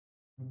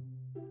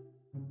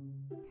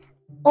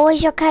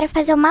Hoje eu quero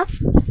fazer uma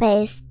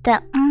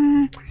festa.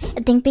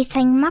 Eu tenho que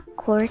pensar em uma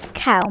cor,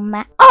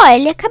 calma.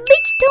 Olha, acabei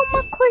de ter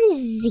uma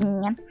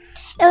corzinha.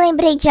 Eu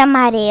lembrei de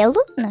amarelo,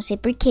 não sei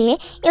porquê.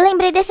 E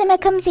lembrei dessa minha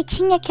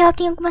camisetinha que ela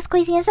tem algumas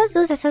coisinhas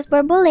azuis, essas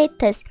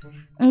borboletas.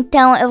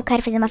 Então eu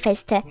quero fazer uma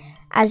festa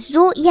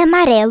azul e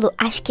amarelo.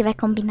 Acho que vai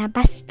combinar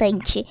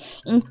bastante.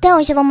 Então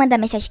eu já vou mandar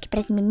mensagem aqui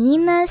pras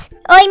meninas.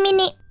 Oi,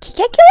 meni... O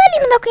que é aquilo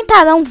ali no meu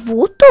quintal? É um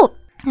vulto?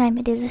 Ai,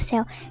 meu Deus do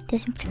céu.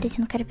 Deus me proteja, eu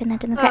não quero ver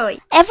nada, não quero... Oi.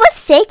 É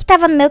você que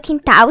tava no meu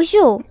quintal,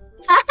 Ju?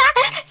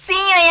 Sim,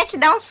 eu ia te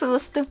dar um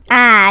susto.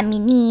 Ah,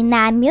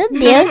 menina, meu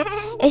Deus.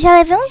 Eu já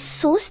levei um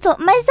susto.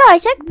 Mas, ó,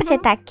 já que você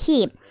tá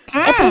aqui,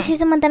 eu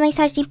preciso mandar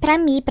mensagem pra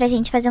mim, pra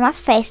gente fazer uma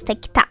festa,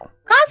 que tal?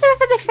 Ah, você vai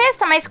fazer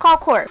festa, mas qual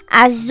cor?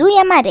 Azul e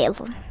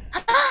amarelo.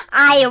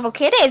 Ah, eu vou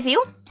querer, viu?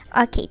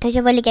 Ok, então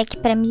já vou ligar aqui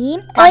pra mim.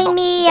 Tá Oi, bom.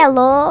 Mi,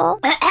 alô?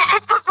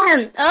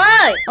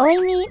 Oi. Oi,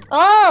 Mi.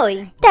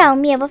 Oi. Então,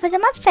 Mi, eu vou fazer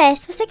uma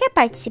festa. Você quer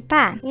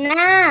participar?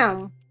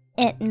 Não,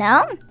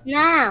 Não?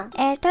 não.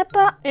 Tá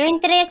bom. Eu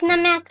entrei aqui na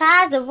minha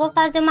casa, eu vou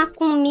fazer uma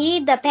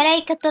comida.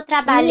 Peraí que eu tô Mi,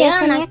 trabalhando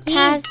essa é minha aqui.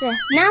 casa.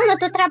 Não, eu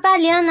tô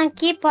trabalhando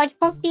aqui, pode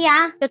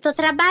confiar. Eu tô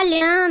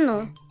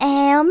trabalhando.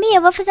 Mi,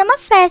 eu vou fazer uma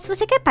festa.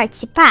 Você quer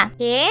participar?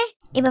 Quê?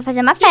 Eu vou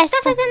fazer uma O que você festa.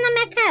 tá fazendo na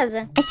minha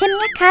casa? Essa é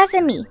minha casa,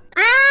 Mi.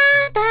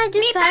 Ah, tá, Me para de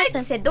disfarça.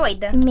 ser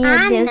doida. Meu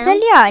Ah, Deus, não.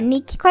 ali, ó.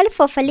 NICKGAMER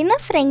ali na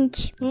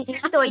frente.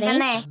 Você é doida,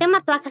 né? Tem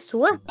uma placa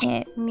sua?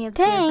 Meu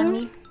Tem. Deus,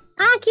 amiga.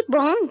 Ah, que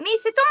bom. Mi,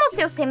 você tomou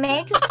seus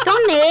remédios?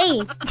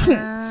 Tomei.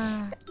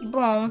 Que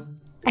bom.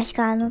 Acho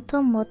que ela não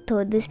tomou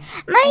todos.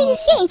 Mas,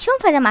 gente,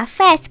 vamos fazer uma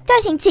festa? Que tal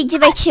a gente se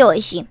divertir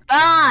hoje?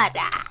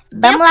 Bora.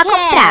 Vamos Eu lá quero.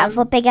 comprar.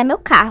 Vou pegar meu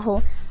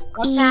carro.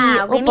 E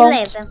Tá, alguém o me bom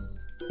leva.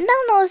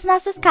 Não, nos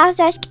nossos carros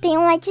eu acho que tem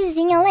um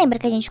LEDzinho, lembra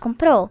que a gente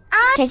comprou?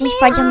 Que a gente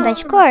pode mudar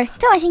de cor?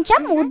 Então a gente já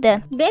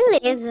muda.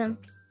 Beleza.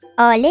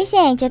 Olha,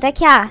 gente, eu tô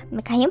aqui, ó.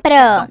 Meu carrinho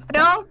pronto.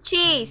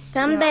 Prontíssimo.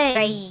 Também.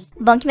 Pra ir.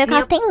 Bom que meu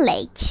carro tem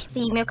LED.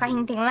 Sim, meu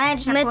carrinho tem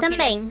LED, já Meu coloquei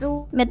também.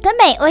 azul. Meu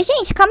também. Ô,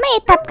 gente, calma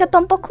aí, tá? Porque eu tô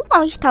um pouco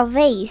longe,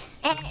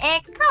 talvez.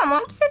 Calma,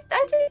 onde vocês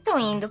estão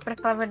indo, pra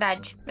falar a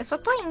verdade? Eu só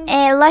tô indo.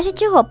 Loja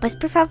de roupas,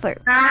 por favor.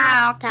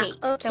 Ah, Tá, ok.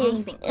 ok. Estamos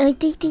sim.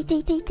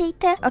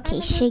 Eita.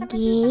 Ok,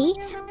 cheguei.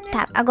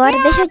 Tá, agora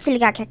deixa eu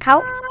desligar aqui a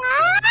cal.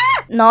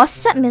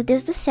 Nossa, meu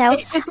Deus do céu.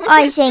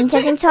 Ó, gente, a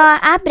gente só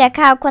abre a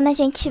cal quando a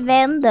gente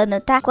estiver andando,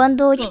 tá?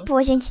 Quando, Sim. tipo,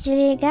 a gente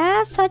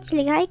desligar, só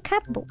desligar e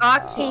acabou.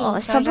 Ok, Ó,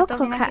 então só já vou tô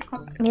vindo colocar... aqui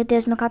com- Meu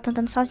Deus, meu carro tá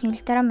andando sozinho,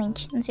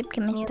 literalmente. Não sei porquê,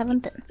 mas Meu tava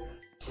Deus. andando.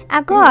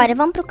 Agora,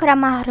 vamos procurar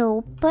uma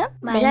roupa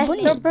bem Já estou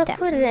bonita.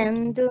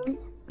 procurando.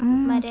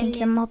 Tem que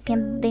ter uma roupinha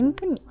bem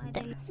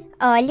bonita.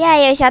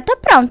 Olha, eu já tô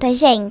pronta,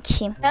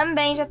 gente.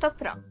 Também já tô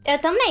pronto. Eu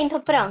também tô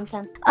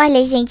pronta.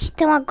 Olha, gente,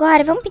 então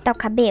agora vamos pintar o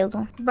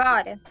cabelo?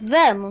 Bora.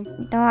 Vamos.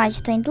 Então, ó, já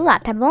tô indo lá,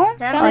 tá bom?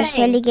 Também. Ó,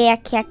 já liguei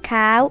aqui a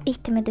cal.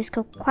 Eita, meu Deus, que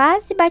eu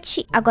quase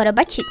bati. Agora eu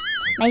bati.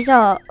 Mas,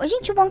 ó,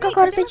 gente, o bom é que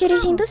agora eu tô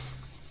dirigindo...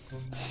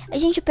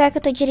 Gente, o pior é que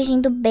eu tô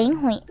dirigindo bem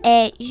ruim.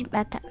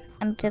 Ah, tá.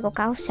 Me pegou o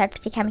carro certo,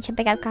 porque realmente tinha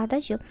pegado o carro da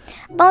Ju.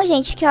 Bom,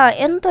 gente, que ó,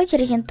 eu não tô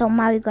dirigindo tão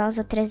mal igual as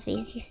outras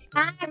vezes.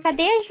 Ah,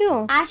 cadê a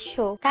Ju?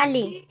 Achou. Tá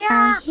ali.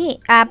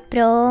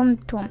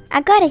 Pronto.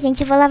 Agora,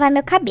 gente, eu vou lavar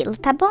meu cabelo,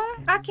 tá bom?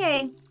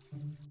 Ok.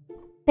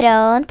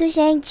 Pronto,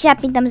 gente, já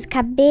pintamos o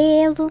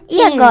cabelo. E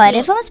Sim, agora,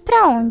 sim. vamos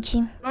pra onde?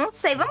 Não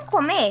sei, vamos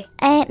comer?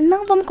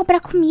 Não, vamos comprar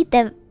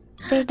comida.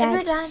 Verdade. É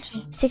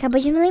verdade. Você acabou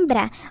de me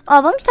lembrar.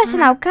 Ó, vamos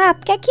estacionar o carro,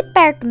 porque é aqui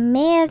perto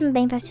mesmo,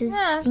 bem facilzinho.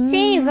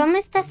 Sim, vamos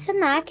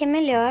estacionar, que é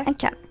melhor.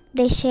 Aqui, ó.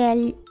 Deixei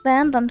ali.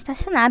 Vamos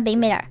estacionar, bem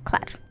melhor,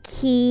 claro.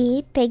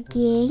 Aqui,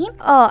 peguei.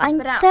 Ó,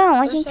 então,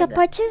 a tô gente chegando. só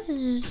pode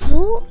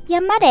azul e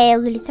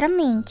amarelo,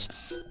 literalmente.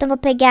 Então, vou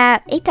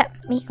pegar... Eita,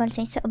 com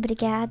licença,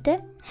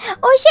 obrigada.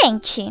 Ô,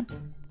 gente,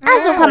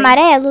 azul com Oi.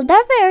 amarelo dá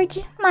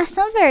verde.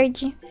 Maçã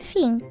verde.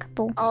 Fim,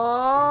 acabou.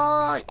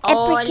 Olha, É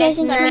porque a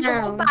gente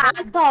não-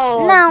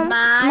 Pode, Não,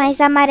 mas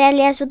amarelo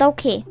e azul dá o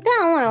quê?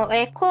 Não,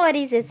 é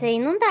cores, esse aí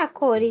não dá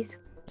cores.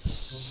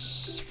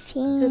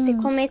 Fim. Se você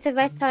comer, você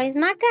vai só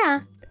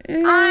esmagar.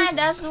 Ah, é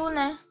da azul,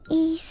 né?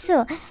 Isso.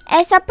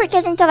 É só porque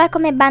a gente só vai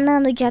comer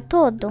banana o dia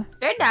todo?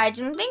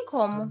 Verdade, não tem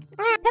como.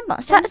 Tá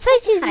bom, só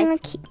essezinho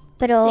aqui.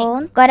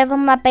 Pronto. Agora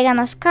vamos lá pegar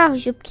nosso carro,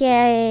 Ju, porque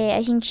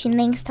a gente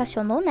nem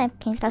estacionou, né?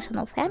 Quem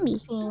estacionou foi a Mi.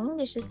 Sim,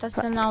 deixa eu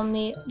estacionar o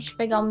meu. Deixa eu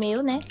pegar o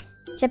meu, né?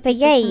 Já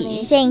peguei. Estacionei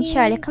Gente, aqui.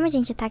 olha, como a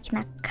gente tá aqui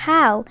na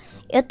Cal,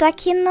 eu tô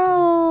aqui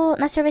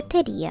na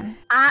sorveteria.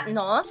 Ah,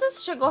 nossa,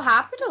 você chegou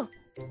rápido?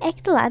 É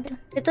aqui do lado.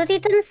 Eu tô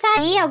tentando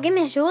sair, alguém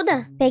me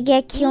ajuda? Peguei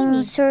aqui um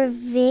Mi.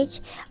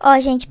 sorvete. Ó,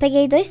 gente,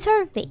 peguei 2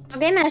 sorvetes.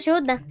 Alguém me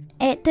ajuda?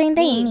 Tô indo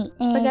aí, Mi, Mi.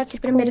 Vou pegar aqui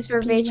o primeiro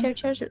desculpe. sorvete e eu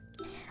te ajudo.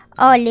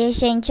 Olha,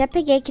 gente, já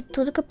peguei aqui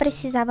tudo que eu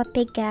precisava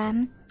pegar.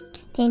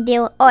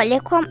 Entendeu?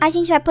 Olha, a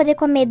gente vai poder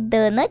comer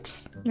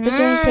donuts, porque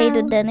eu recheio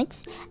do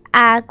donuts.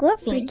 Água,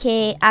 Sim.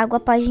 porque água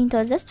pode ir em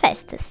todas as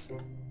festas.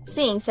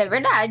 Sim, isso é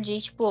verdade.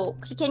 Tipo, o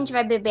que a gente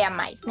vai beber a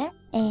mais, né?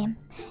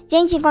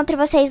 Gente, encontro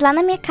vocês lá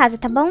na minha casa,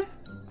 tá bom?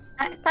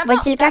 Tá Vou bom.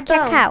 desligar tá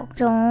aqui a bom. cal.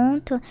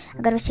 Pronto.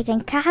 Agora eu vou chegar em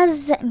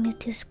casa. Meu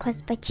Deus,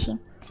 quase bati.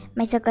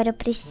 Mas agora eu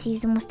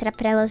preciso mostrar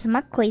pra elas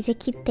uma coisa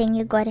que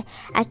tem agora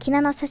aqui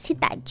na nossa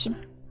cidade.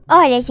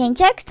 Olha, gente,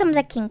 já que estamos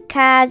aqui em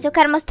casa, eu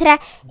quero mostrar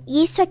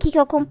isso aqui que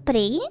eu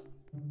comprei.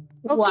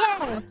 O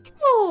quê?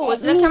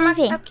 Isso daqui é uma...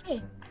 ver. É o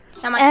quê?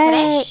 É uma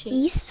creche?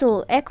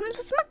 Isso, é como se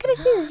fosse uma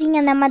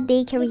crechezinha, né? Uma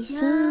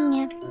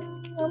daycarezinha.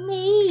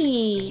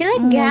 Amei. Que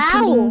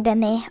legal. Muito linda,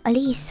 né? Olha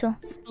isso.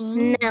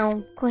 Sim. Não.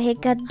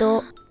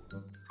 Escorregador.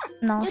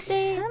 Nossa,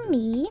 Deus.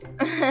 Mi.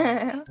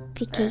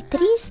 Fiquei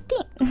triste.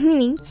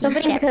 Mentira. Tô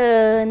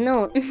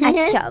brincando.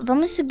 Aqui, ó.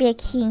 Vamos subir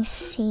aqui em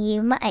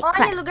cima. É, Olha,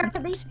 claro. lugar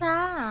pra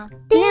deixar.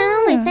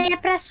 Não, isso aí é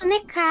pra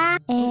sonecar.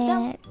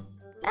 Então.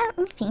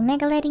 Enfim, né,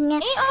 galerinha?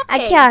 Ok.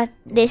 Aqui, ó.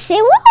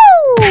 Desceu.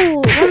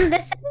 Vamos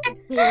descer.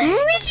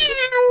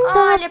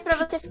 Olha, pra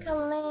você ficar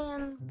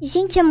lendo.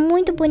 Gente, é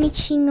muito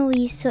bonitinho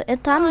isso. Eu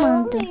tô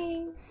amando.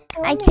 Amei.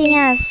 Aí tem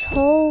as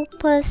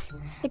roupas.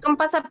 Tem como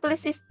passar por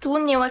esses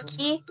túnel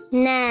aqui.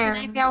 Não.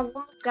 Deve em algum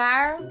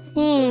lugar.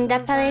 Sim, dá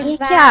pra E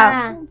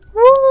levar. aqui,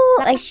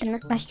 Pra Ai, piscina.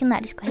 acho que não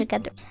era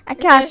escorregador.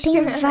 Aqui, Eu ó, acho tem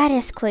que não.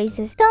 várias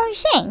coisas. Então,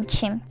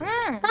 gente,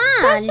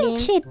 A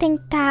gente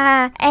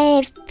tentar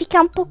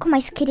ficar um pouco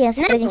mais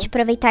criança pra Não. gente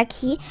aproveitar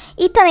aqui.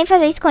 E também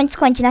fazer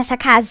esconde-esconde nessa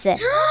casa.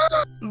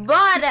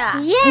 Bora!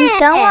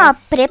 Então, ó,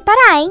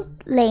 preparar, hein?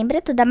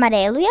 Lembra, tudo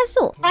amarelo e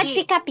azul. Pode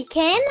ficar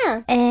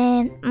pequena?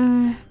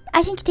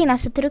 A gente tem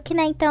nosso truque,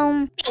 né?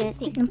 Então,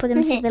 Sim. não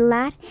podemos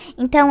revelar.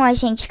 Então, ó,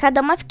 gente, cada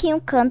uma fica em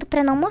um canto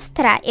pra não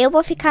mostrar. Eu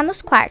vou ficar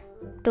nos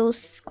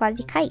quartos,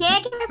 quase caí. Quem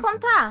é que vai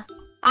contar?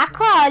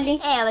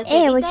 Acolhe. Ela teve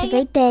Eu ideia. tive a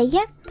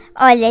ideia.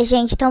 Olha,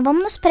 gente, então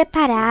vamos nos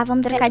preparar,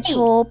 vamos trocar de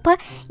Peraí. roupa.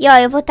 E, ó,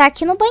 eu vou estar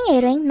aqui no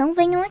banheiro, hein? Não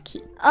venham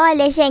aqui.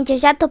 Olha, gente, eu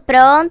já tô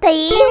pronta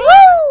e...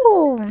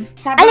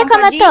 Tá Olha bom,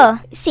 como pode eu tô.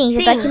 Sim,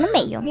 eu tô Sim. aqui no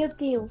meio. Meu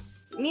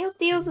Deus. Meu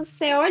Deus do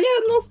céu. Olha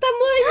o nosso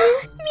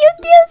tamanho.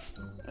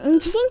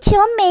 Gente,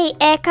 eu amei.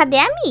 Cadê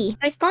a Mi?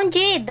 Tô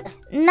escondida.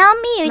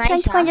 Não, Mi, o Mas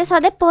esconde-esconde já. é só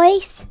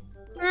depois.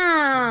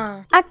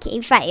 Ah. Ok,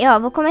 vai, ó,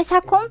 vou começar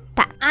a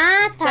contar.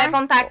 Ah, Você vai tá.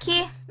 contar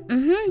aqui?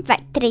 Vai,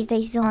 3,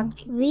 2, 1.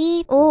 Ok.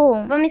 E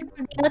 1, Vou me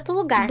esconder em outro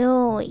lugar.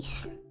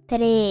 2,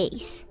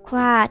 3,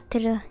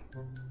 4,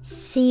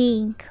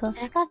 5,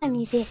 Será que ela vai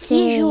me ver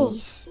aqui, Ju?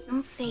 6,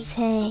 Não sei.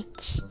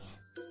 7,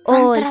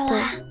 Vamos pra 8,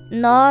 lá.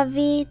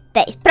 9,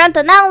 10.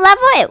 Pronto, não, lá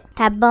vou eu.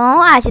 Tá bom?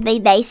 Já dei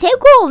 10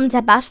 segundos,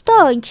 é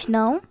bastante,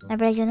 não? Na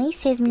verdade, eu nem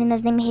sei, as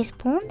meninas nem me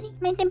respondem.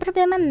 Mas não tem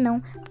problema não,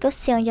 porque eu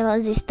sei onde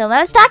elas estão.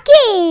 Elas estão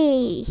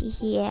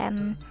aqui!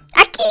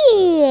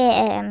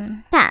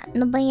 Aqui! Tá,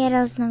 no banheiro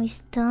elas não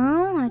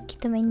estão, aqui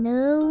também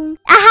não.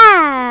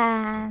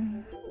 Ahá!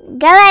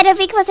 Galera, eu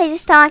vi que vocês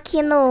estão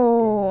aqui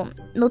no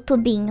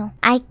tubinho.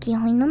 Ai, que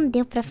ruim, não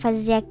deu pra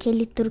fazer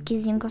aquele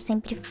truquezinho que eu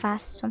sempre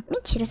faço.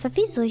 Mentira, eu só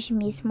fiz hoje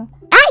mesmo.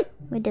 Ai!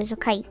 Meu Deus, eu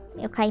caí.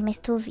 Eu caí, mas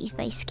tô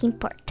viva, isso que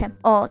importa.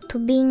 Ó,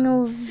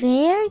 tubinho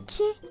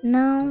verde.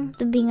 Não.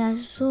 Tubinho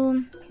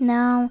azul.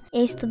 Não.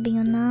 Esse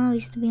tubinho não,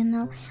 esse tubinho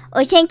não.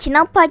 Ô, gente,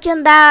 não pode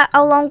andar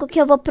ao longo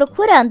que eu vou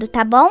procurando,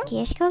 tá bom? Que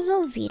acho que elas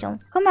ouviram.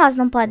 Como elas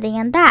não podem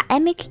andar, é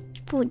meio que,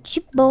 tipo,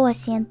 de boa,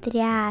 assim,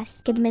 entre as...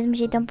 Porque do mesmo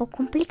jeito é um pouco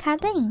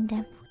complicado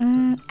ainda.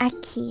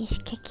 Aqui,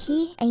 acho que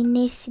aqui. Aí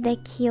nesse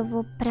daqui eu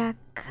vou pra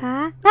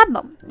cá. Tá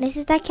bom,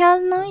 nesses daqui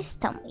elas não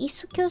estão.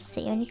 Isso que eu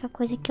sei, a única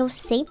coisa que eu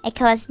sei é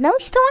que elas não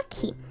estão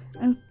aqui.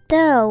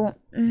 Então,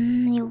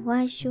 eu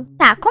acho...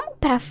 Tá, como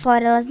pra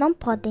fora elas não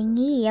podem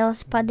ir,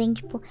 elas podem,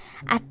 tipo,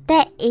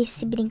 até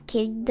esse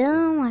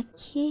brinquedão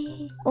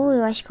aqui. Ou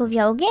eu acho que eu vi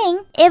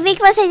alguém. Eu vi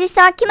que vocês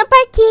estão aqui no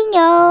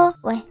parquinho.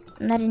 Ué,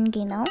 não era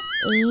ninguém, não?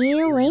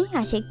 Eu, hein?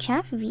 Achei que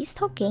tinha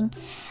visto alguém.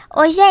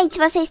 Ô, gente,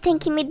 vocês têm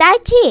que me dar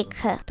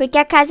dica. Porque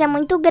a casa é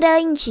muito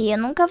grande. Eu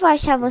nunca vou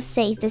achar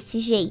vocês desse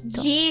jeito.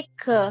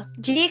 Dica.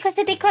 Dica,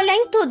 você tem que olhar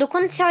em tudo.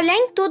 Quando você olhar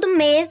em tudo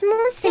mesmo,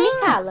 você me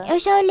fala. Eu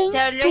já olhei Você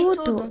em olhou em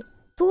tudo. tudo?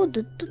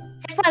 Tudo.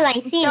 Você foi lá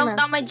em cima? Então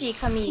dá uma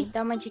dica, Mi.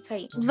 Dá uma dica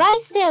aí. Vai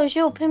seu,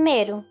 Ju,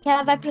 primeiro. Que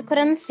ela vai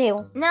procurando o seu.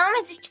 Não,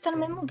 mas a gente tá no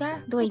mesmo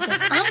lugar. Doida.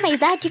 Ah, mas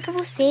dá a dica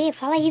você.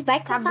 Fala aí,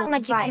 vai que Tá eu falo bom, uma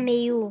dica vai.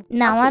 meio...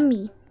 Não, Ok. a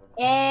Mi.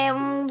 É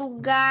um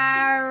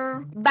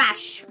lugar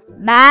baixo.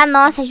 Ah,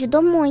 nossa,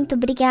 ajudou muito.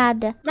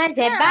 Obrigada. Mas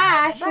é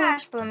baixo. É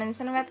baixo. Pelo menos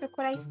você não vai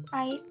procurar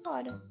aí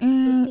fora.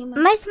 cima.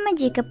 Mais uma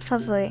dica, por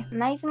favor.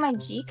 Mais uma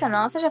dica?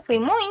 Nossa, já foi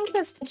muito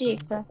essa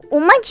dica.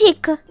 Uma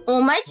dica.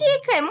 Uma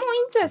dica, é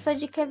muito. Essa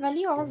dica é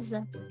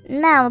valiosa.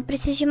 Não, eu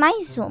preciso de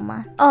mais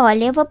uma.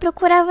 Olha, eu vou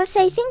procurar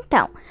vocês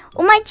então.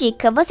 Uma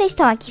dica, vocês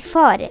estão aqui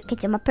fora? Quer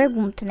dizer, uma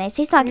pergunta, né?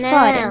 Vocês estão aqui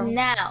fora?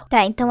 Não.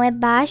 Tá, então é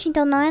baixo,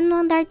 então não é no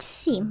andar de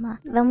cima.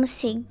 Vamos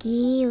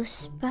seguir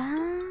os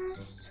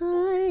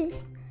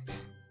passos.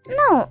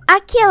 Não,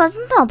 aqui elas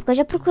não estão, porque eu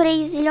já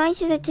procurei zilhões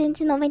de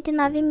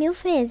 799 mil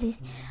vezes.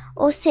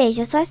 Ou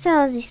seja, só se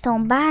elas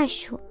estão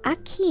baixo,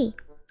 aqui.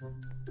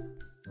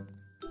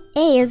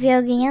 Ei, eu vi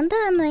alguém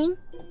andando, hein?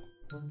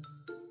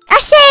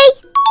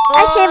 Achei!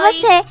 Achei Oi.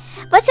 você.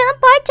 Você não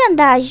pode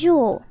andar,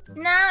 Ju.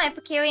 Não, é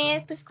porque eu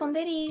ia pro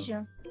esconderijo.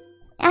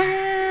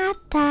 Ah,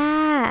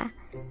 tá.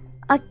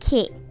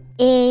 Ok.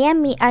 E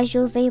a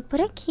Ju veio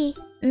por aqui.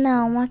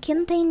 Não, aqui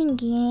não tem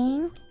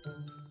ninguém.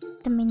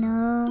 Também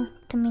não.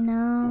 Também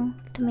não.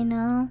 Também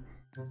não.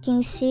 Aqui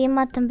em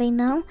cima também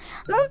não.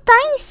 Não tá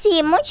em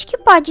cima. Onde que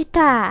pode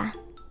tá?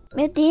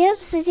 Meu Deus,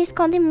 vocês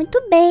escondem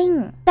muito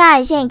bem.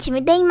 Tá, gente,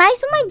 me deem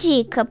mais uma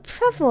dica, por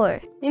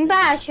favor.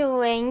 Embaixo,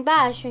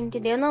 embaixo,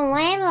 entendeu? Não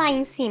é lá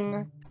em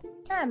cima.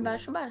 É,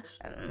 baixo.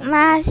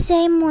 Mas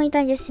sei muito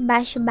onde é esse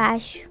baixo.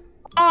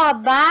 Ó,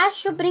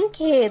 baixo o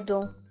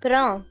brinquedo.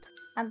 Pronto.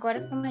 Agora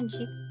foi uma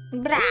dica.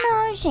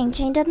 Não,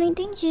 gente, ainda não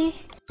entendi.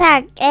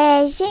 Tá,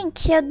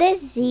 gente, eu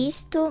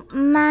desisto,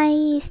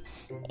 mas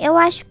eu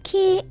acho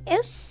que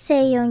eu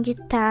sei onde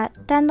tá.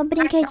 Tá no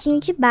brinquedinho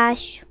de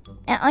baixo.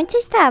 Onde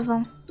vocês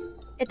estavam?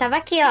 Eu tava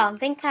aqui, ó.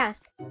 Vem cá.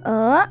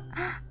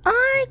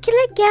 Ai, que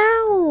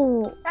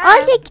legal!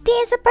 Olha que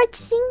tem essa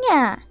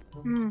partezinha.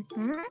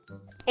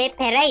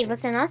 Peraí,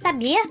 você não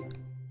sabia?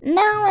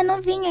 Não, eu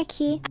não vim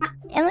aqui.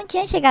 Eu não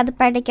tinha chegado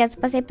perto daqui, eu só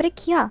passei por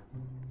aqui, ó.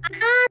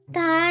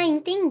 Tá,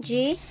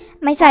 entendi.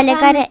 Mas olha,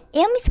 agora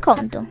eu me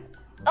escondo.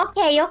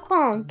 Ok, eu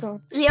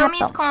conto. E eu me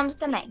escondo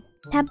também.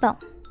 Tá bom.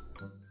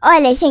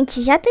 Olha,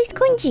 gente, já tô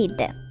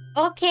escondida.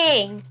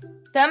 Ok.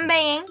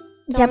 Também, hein?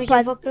 Já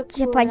Então, vou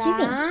já pode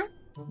vir.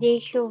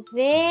 Deixa eu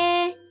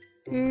ver.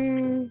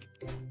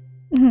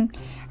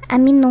 A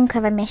mim nunca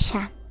vai me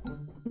achar.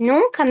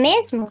 Nunca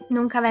mesmo?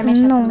 Nunca vai me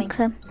achar também.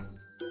 Nunca.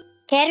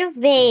 Quero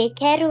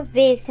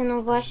ver se eu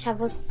não vou achar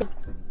você.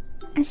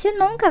 Você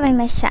nunca vai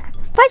me achar.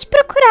 Pode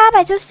procurar,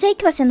 mas eu sei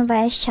que você não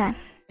vai achar.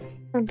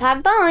 Então tá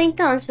bom,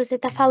 então, se você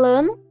tá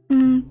falando.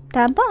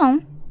 Tá bom.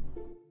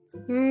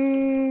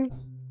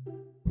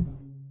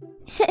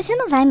 Você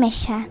não vai me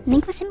achar, nem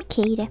que você me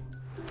queira.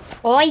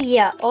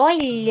 Olha,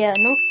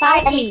 não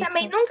fala Ele isso.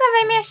 também nunca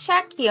vai me achar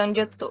aqui onde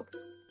eu tô.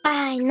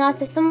 Ai,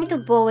 nossa, eu sou muito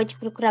boa de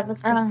procurar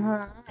você.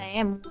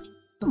 É muito.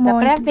 Dá pra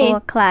Muito ver.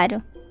 boa,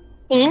 claro.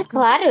 Sim,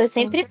 claro, eu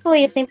sempre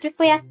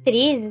fui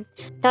atriz.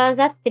 Aquelas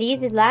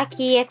atrizes lá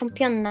que é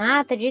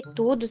campeonata de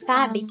tudo,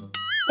 sabe?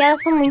 Que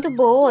elas são muito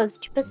boas,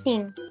 tipo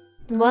assim,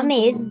 boa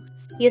mesmo.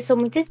 E eu sou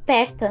muito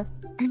esperta.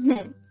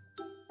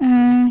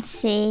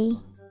 Sei.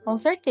 Com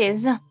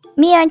certeza.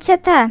 Mia, onde você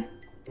tá?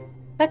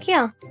 Tô aqui,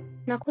 ó,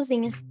 na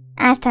cozinha.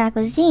 Ah, você tá na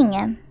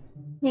cozinha?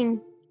 Sim.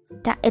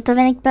 Tá, eu tô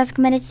vendo aqui pelas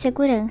câmeras de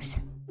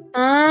segurança.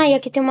 Ah, e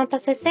aqui tem uma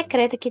passagem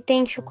secreta que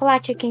tem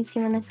chocolate aqui em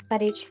cima nessa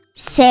parede.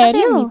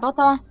 Sério?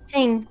 Volta lá.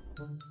 Sim.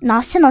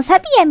 Nossa, eu não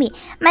sabia, Mi.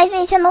 Mas, Mi,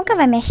 você nunca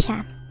vai me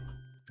achar.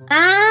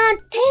 Ah,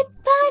 até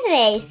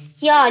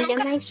parece. Olha, Nunca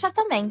vai me mas... achar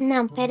também.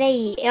 Não,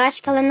 peraí. Eu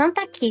acho que ela não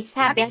tá aqui,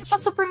 sabe? Ela já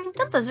passou por mim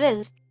tantas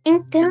vezes.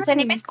 Então... Eu não sei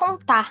nem mais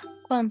contar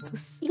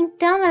quantos.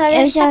 Então, ela Eu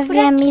deve já estar por vi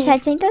a Mi aqui.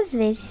 700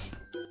 vezes.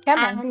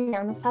 Ah,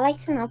 não fala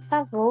isso não, por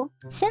favor.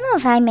 Você não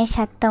vai me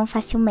achar tão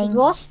facilmente.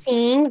 Vou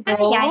sim,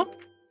 vou. Ai.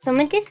 Sou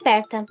muito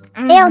esperta.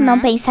 Eu não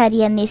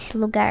pensaria nesse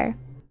lugar.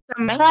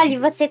 Também? Olha,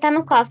 você tá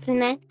no cofre,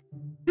 né?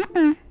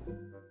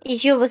 E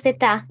Ju, você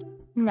tá?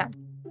 Não.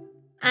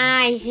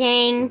 Ai,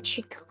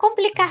 gente, que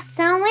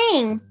complicação,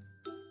 hein?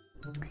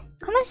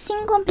 Como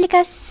assim,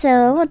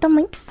 complicação? Eu tô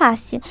muito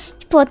fácil.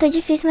 Tipo, eu tô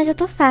difícil, mas eu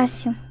tô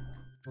fácil.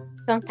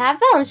 Então tá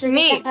bom, se você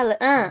Mi. tá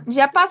falando.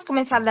 Já posso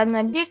começar a dar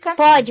uma dica?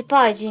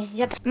 Pode.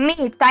 Já...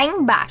 Mi, tá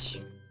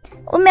embaixo.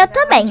 O meu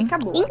também. dica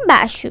boa.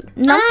 Embaixo.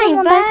 Não tem um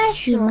andar de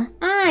cima.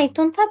 Ah,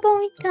 então tá bom,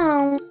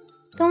 então.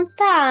 Então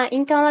tá.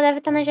 Então ela deve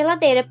estar na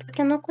geladeira,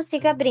 porque eu não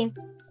consigo abrir.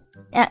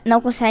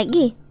 Não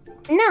consegue?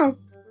 Não.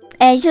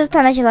 Justo,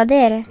 tá na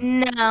geladeira?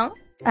 Não.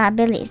 Ah,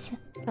 beleza.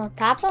 Então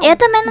tá bom. Eu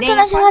também não tô Nem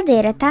na a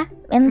geladeira, tá?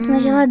 Eu não tô na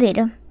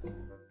geladeira.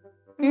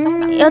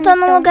 Eu tô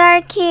num então-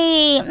 lugar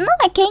que não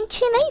é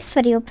quente nem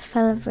frio, pra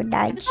falar a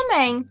verdade. Eu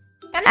também.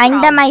 É Ainda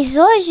normal. mais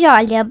hoje,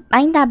 olha,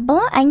 ainda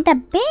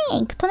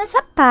bem que eu tô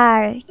nessa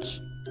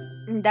parte.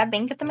 Ainda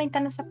bem que eu também tá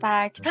nessa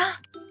parte.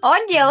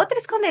 Olha, outro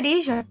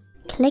esconderijo.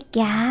 Que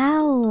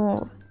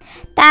legal.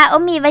 Tá,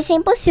 Mi, vai ser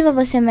impossível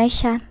você me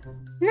achar.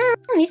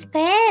 Não,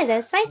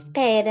 espera, só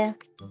espera.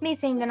 Mi,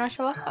 você ainda não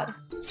achou lá fora.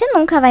 Você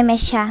nunca vai me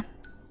achar.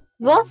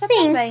 Vou sim.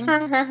 também.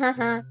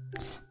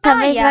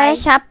 Talvez Ai, vai ai.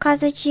 achar por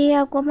causa de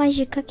alguma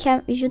dica que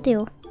a Ju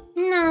deu.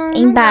 Não,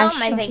 Embaixo.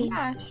 Não, mas é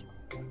embaixo.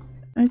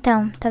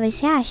 Então, talvez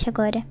você ache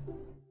agora.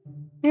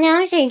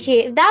 não,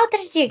 gente, dá outra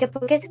dica,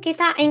 porque esse aqui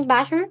tá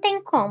embaixo, não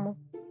tem como.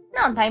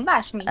 Não, tá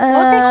embaixo, Mi.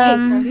 Outra dica.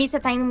 Mi, você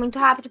tá indo muito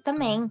rápido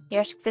também.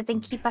 Eu acho que você tem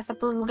que passar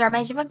pelo lugar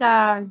mais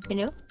devagar,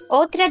 entendeu?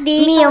 Outra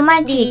dica. Mi, outra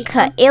uma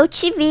dica. Eu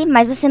te vi,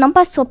 mas você não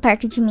passou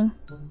perto de mim.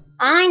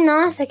 Ai,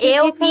 nossa, que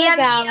Eu dica vi a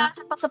legal. minha, ela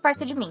já passou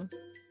perto de mim.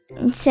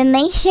 Você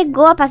nem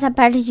chegou a passar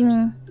perto de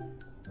mim.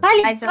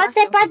 Olha, Mas ela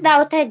você deu. pode dar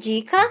outra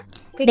dica?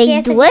 Porque Dei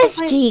essa duas dica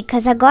foi-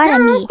 dicas. Agora,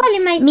 Mi,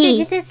 Olha, mas Mi, você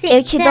disse assim.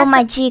 eu te se dou essa-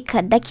 uma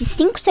dica daqui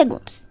 5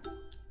 segundos.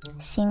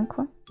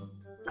 5,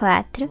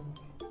 4,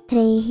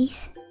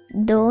 3,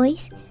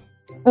 2,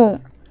 1.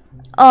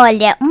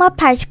 Olha, uma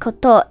parte que eu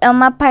tô é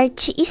uma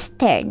parte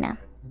externa.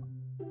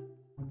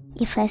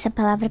 E foi essa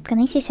palavra porque eu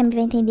nem sei se a Mi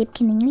vai entender,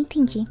 porque nem eu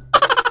entendi.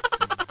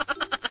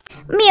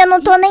 Mi, eu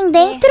não tô nem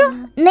dentro,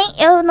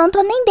 eu não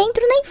tô nem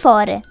dentro nem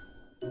fora.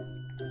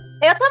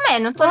 Eu também,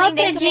 não tô nem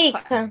Outra dentro nem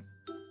fora. dica.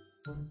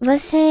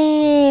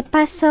 Você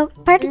passou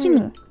perto de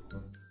mim.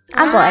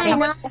 Agora. Ai,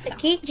 nossa,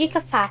 que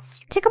dica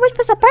fácil. Você acabou de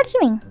passar perto de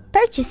mim.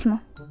 Pertíssimo.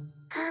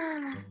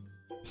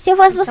 Se eu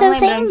fosse você, Então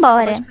você ia lembrando, você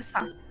embora. acabou de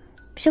passar.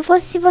 Se eu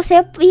fosse você,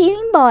 eu ia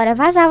embora.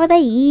 Vazava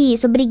daí.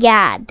 Isso,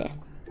 obrigada.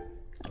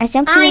 Assim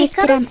eu queria Ai,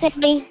 respirar.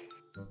 cansei.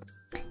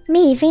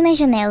 Mi, vem na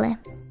janela.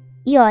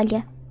 E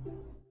olha.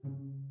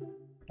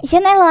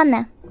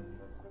 Janelona.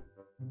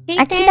 Que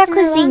Aqui tem da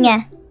janelona?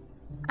 cozinha.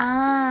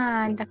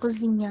 Ah, da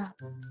cozinha.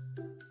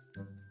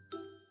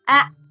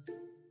 Ah,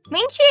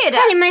 mentira!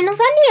 Olha, mas não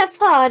valia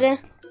fora.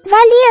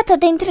 Valia, eu tô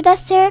dentro da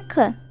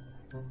cerca.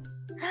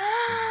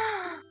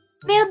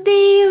 Meu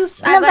Deus!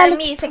 Não Agora, vale-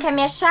 Mi, você quer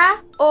me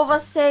achar? Ou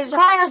você já...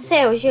 Qual é o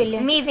seu, Júlia?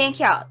 Mi, vem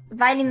aqui, ó.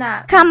 Vai ali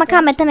na... Calma,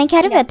 calma, eu também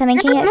quero ver. Eu também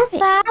Não, quero não ver.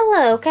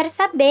 fala, eu quero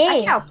saber.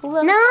 Aqui, ó,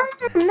 pula. Não,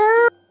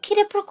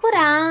 queria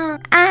procurar.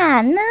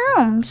 Ah,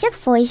 não. Já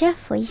foi, já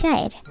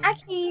era.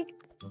 Aqui.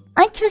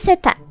 Onde você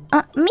tá?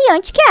 Ah, Mi,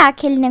 onde que é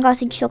aquele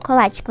negócio de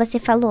chocolate que você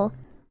falou?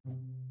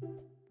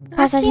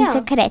 Passagem Aqui, ó.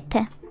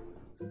 secreta.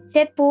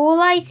 Você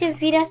pula e você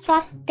vira a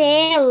sua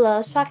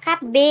tela, sua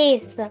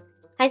cabeça.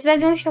 Aí você vai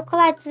ver uns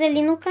chocolates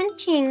ali no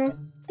cantinho.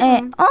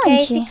 É, que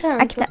é esse onde?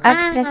 canto. Aqui,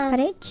 aqui pra essa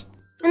parede?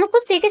 Eu não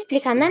consigo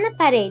explicar, não é na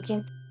parede.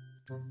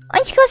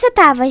 Onde que você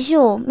tava,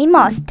 Ju? Me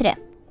mostra.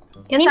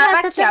 Eu Me tava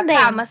mostra aqui, ó. também.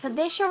 Calma, só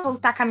deixa eu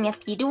voltar com a minha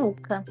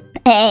peruca.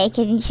 É,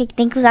 que a gente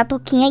tem que usar a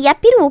touquinha e a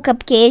peruca,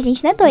 porque a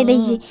gente não é doida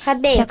de...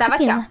 Cadê? Já Eu tava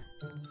aqui, ó.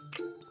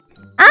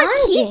 cabelo.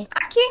 Aqui?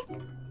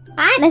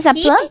 Aqui? Nessa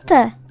Aqui?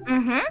 planta?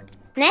 Uhum.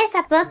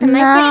 Nessa planta,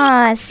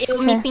 mas sim. Nossa.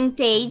 Eu me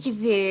pintei de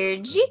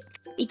verde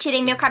e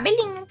tirei meu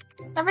cabelinho.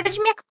 Na verdade,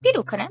 minha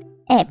peruca, né?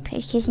 É,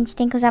 porque a gente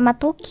tem que usar uma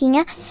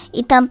touquinha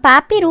e tampar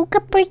a peruca,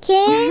 porque...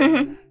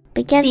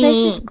 Porque às Sim.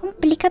 vezes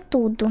complica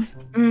tudo.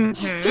 Uhum.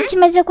 Gente,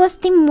 mas eu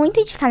gostei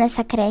muito de ficar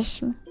nessa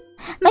creche.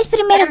 Mas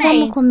primeiro Também.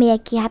 vamos comer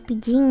aqui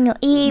rapidinho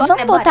e Bora,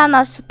 vamos voltar ao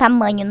nosso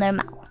tamanho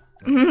normal.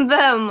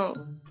 Vamos.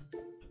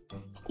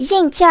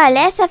 Gente, olha,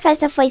 essa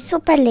festa foi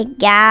super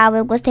legal.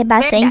 Eu gostei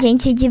bastante, Verdade. a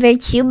gente se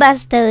divertiu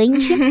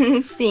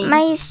bastante. Sim.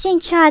 Mas,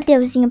 gente, ó,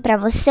 adeuzinho pra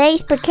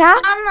vocês, porque, ó,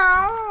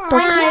 Ah, não. tô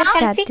Ah, eu quero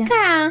cansada.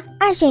 ficar.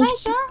 Ah,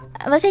 gente,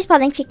 vocês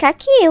podem ficar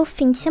aqui o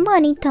fim de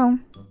semana, então.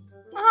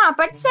 Ah,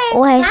 pode ser.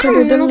 O resto do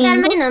Não quero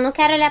domingo. mais não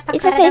quero olhar pra E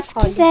se cara vocês da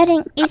Colly.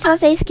 quiserem,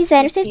 vocês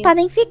Deus.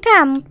 podem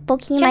ficar um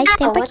pouquinho mais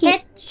tempo aqui.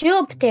 Até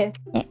Júpiter.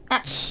 Tô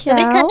Tchau.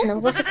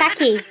 brincando, vou ficar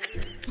aqui.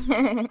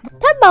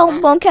 Tá bom,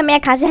 bom que a minha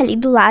casa é ali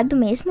do lado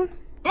mesmo.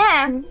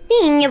 É.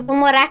 Sim, eu vou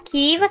morar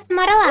aqui e você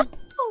mora lá.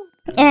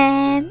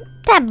 É,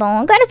 tá bom,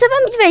 agora só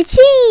vou me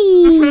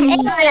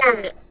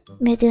divertir.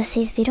 Meu Deus,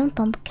 vocês viram o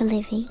tombo que eu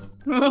levei?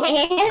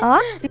 Ó,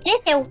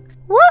 Desceu.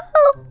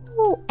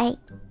 ai.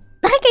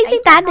 Ai, que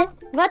sentada.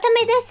 Vou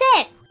também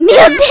descer.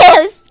 Meu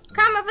Deus,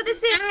 Calma, eu vou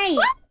descer. Ai.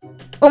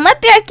 uma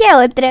pior que a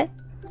outra.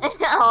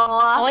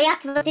 Ó. Olha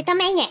que você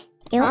também é.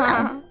 Eu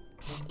não.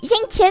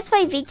 Gente, esse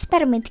foi o vídeo,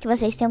 espero muito que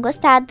vocês tenham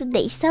gostado.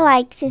 Deixe seu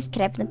like, se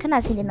inscreve no canal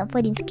se ainda não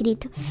for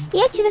inscrito.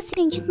 E ative o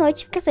sininho de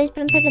notificações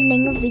pra não perder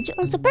nenhum vídeo.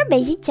 Um super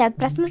beijo e tchau, até o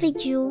próximo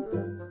vídeo.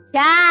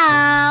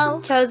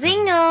 Tchau.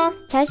 Tchauzinho.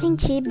 Tchau,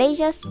 gente,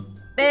 beijos.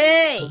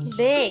 Beijo.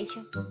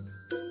 Beijo.